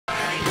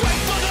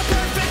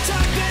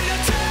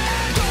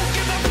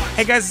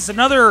Hey guys, it's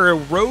another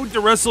Road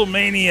to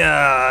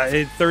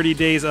WrestleMania. 30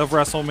 days of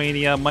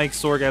WrestleMania. Mike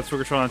Sorg at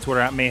Sorgatron on Twitter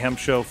at Mayhem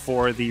Show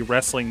for the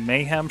Wrestling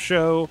Mayhem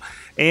Show.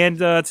 And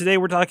today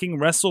we're talking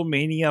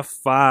WrestleMania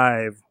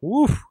 5.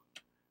 Woo!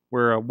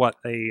 We're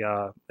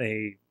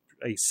a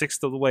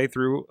sixth of the way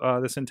through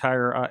this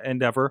entire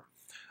endeavor.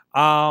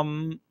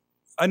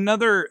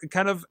 Another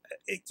kind of,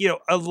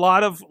 a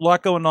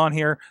lot going on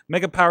here.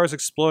 Mega Powers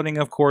exploding,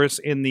 of course,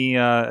 in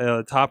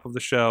the top of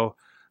the show.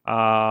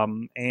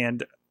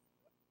 And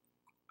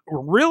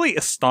really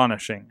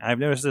astonishing. I've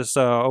noticed this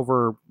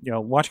over,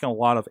 watching a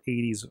lot of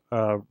 80s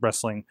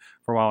wrestling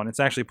for a while, and it's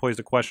actually posed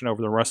a question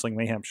over the Wrestling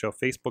Mayhem Show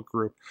Facebook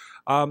group.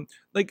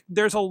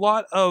 There's a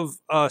lot of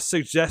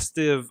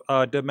suggestive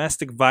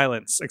domestic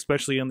violence,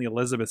 especially in the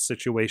Elizabeth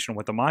situation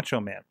with the Macho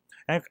Man.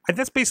 And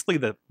that's basically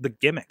the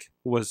gimmick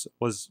was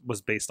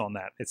based on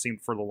that, it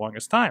seemed, for the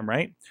longest time,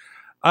 right?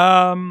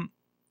 And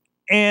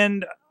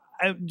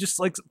I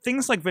just like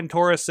things like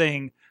Ventura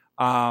saying,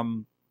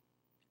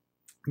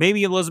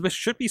 maybe Elizabeth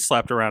should be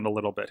slapped around a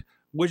little bit,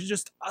 was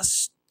just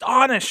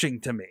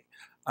astonishing to me.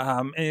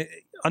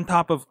 On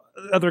top of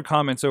other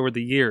comments over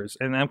the years,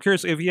 and I'm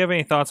curious if you have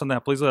any thoughts on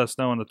that. Please let us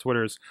know on the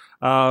Twitters.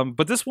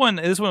 But this one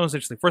was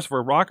interesting. First of all,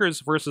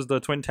 Rockers versus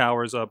the Twin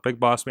Towers, Big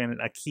Boss Man and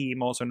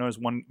Akeem, also known as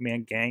One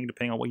Man Gang,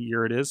 depending on what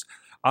year it is,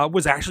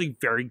 was actually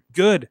very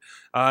good.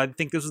 I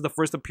think this is the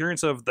first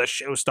appearance of the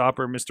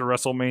showstopper, Mr.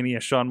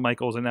 WrestleMania, Shawn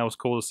Michaels, and that was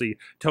cool to see.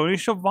 Tony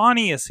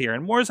Schiavone is here,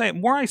 and more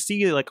I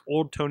see like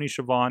old Tony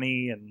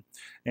Schiavone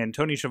and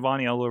Tony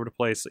Schiavone all over the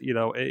place,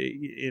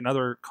 in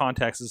other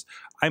contexts,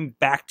 I'm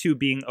back to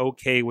being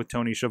okay with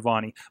Tony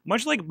Schiavone.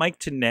 Much like Mike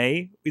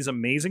Tenay is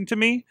amazing to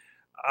me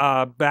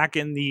back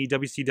in the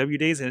WCW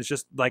days, and it's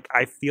just like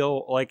I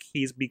feel like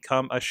he's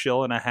become a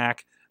shill and a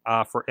hack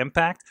for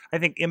Impact. I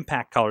think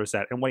Impact colors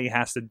that, and what he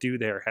has to do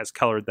there has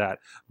colored that,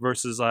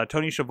 versus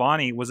Tony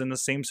Schiavone was in the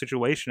same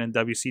situation in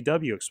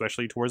WCW,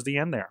 especially towards the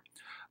end there.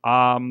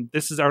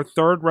 This is our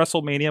third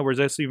WrestleMania where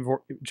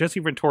Jesse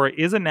Ventura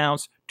is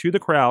announced to the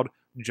crowd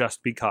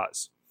just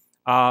because.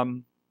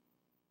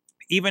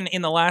 Even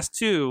in the last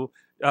two,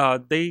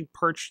 they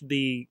perched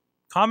the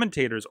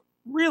commentators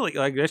really,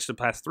 like actually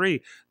the past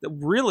three,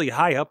 really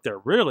high up there,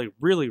 really,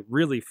 really,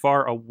 really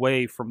far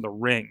away from the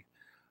ring.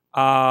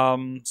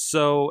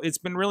 So it's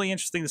been really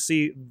interesting to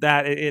see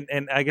that,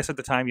 and I guess at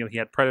the time, he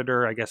had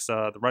Predator, I guess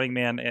the Running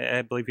Man,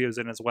 I believe he was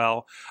in as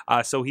well.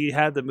 So he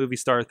had the movie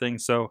star thing,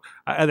 so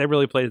they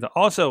really played it.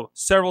 Also,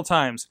 several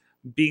times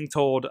being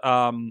told,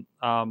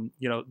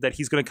 that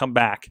he's going to come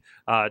back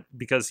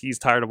because he's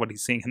tired of what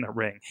he's seeing in the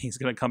ring. He's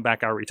going to come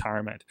back out of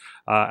retirement,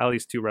 at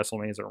least 2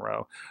 WrestleManias in a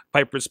row.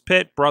 Piper's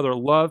Pit, Brother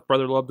Love.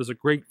 Brother Love does a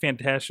great,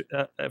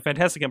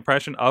 fantastic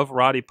impression of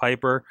Roddy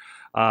Piper.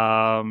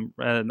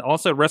 And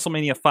also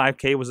WrestleMania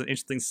 5K was an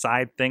interesting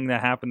side thing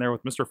that happened there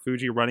with Mr.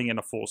 Fuji running in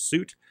a full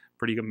suit.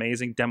 Pretty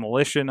amazing.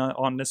 Demolition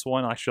on this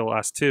one, actually the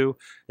last 2.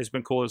 It's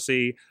been cool to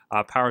see.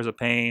 Powers of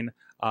Pain.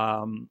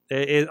 All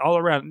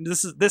around.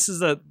 This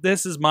is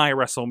my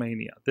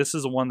WrestleMania. This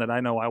is the one that I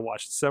know I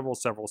watched several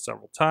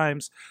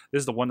times.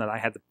 This is the one that I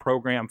had the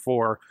program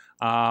for,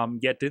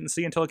 yet didn't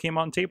see until it came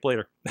on tape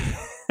later.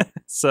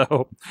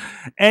 So,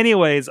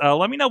 anyways,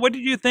 let me know, what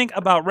did you think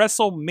about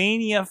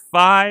WrestleMania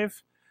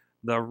 5,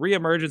 the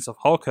reemergence of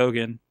Hulk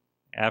Hogan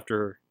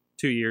after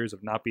 2 years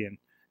of not being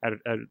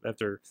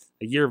after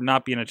a year of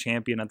not being a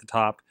champion at the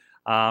top.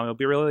 It'll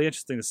be really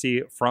interesting to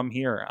see from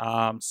here.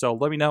 So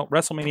let me know.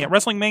 WrestleMania,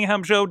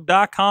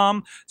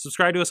 WrestlingMayhemShow.com.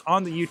 Subscribe to us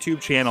on the YouTube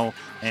channel,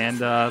 and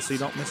so you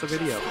don't miss a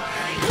video.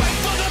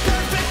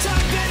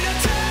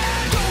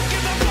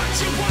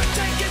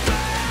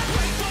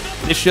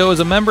 This show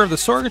is a member of the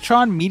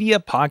Sorgatron Media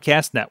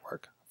Podcast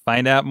Network.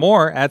 Find out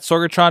more at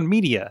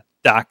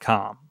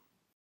sorgatronmedia.com.